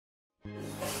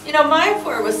You know,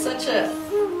 Mayapur was such a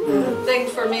thing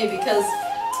for me because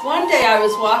one day I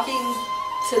was walking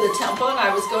to the temple and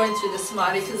I was going through the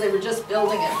samadhi because they were just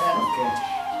building it then. Okay.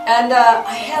 And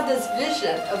I had this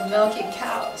vision of milking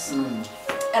cows.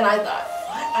 And I thought,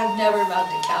 what? I've never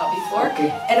milked a cow before.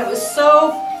 Okay. And it was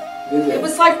so, it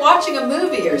was like watching a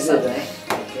movie or something.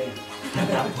 Okay.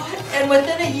 What? And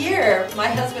within a year, my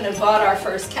husband had bought our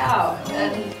first cow.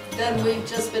 And then we've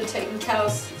just been taking care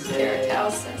of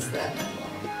cows since then.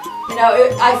 You know,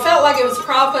 I felt like it was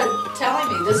Prabhupada telling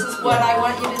me, this is what I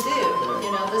want you to do.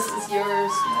 You know, this is your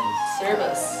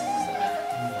service.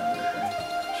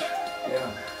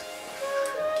 Yeah.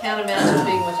 Can't imagine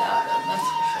being without them, that's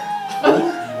for sure.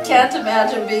 Can't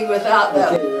imagine being without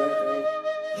them.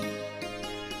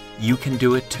 You can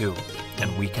do it too,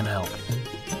 and we can help.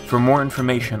 For more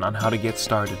information on how to get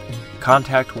started,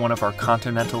 contact one of our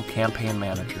Continental campaign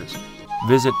managers.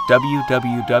 Visit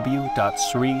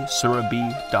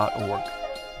www.srisurabhi.org.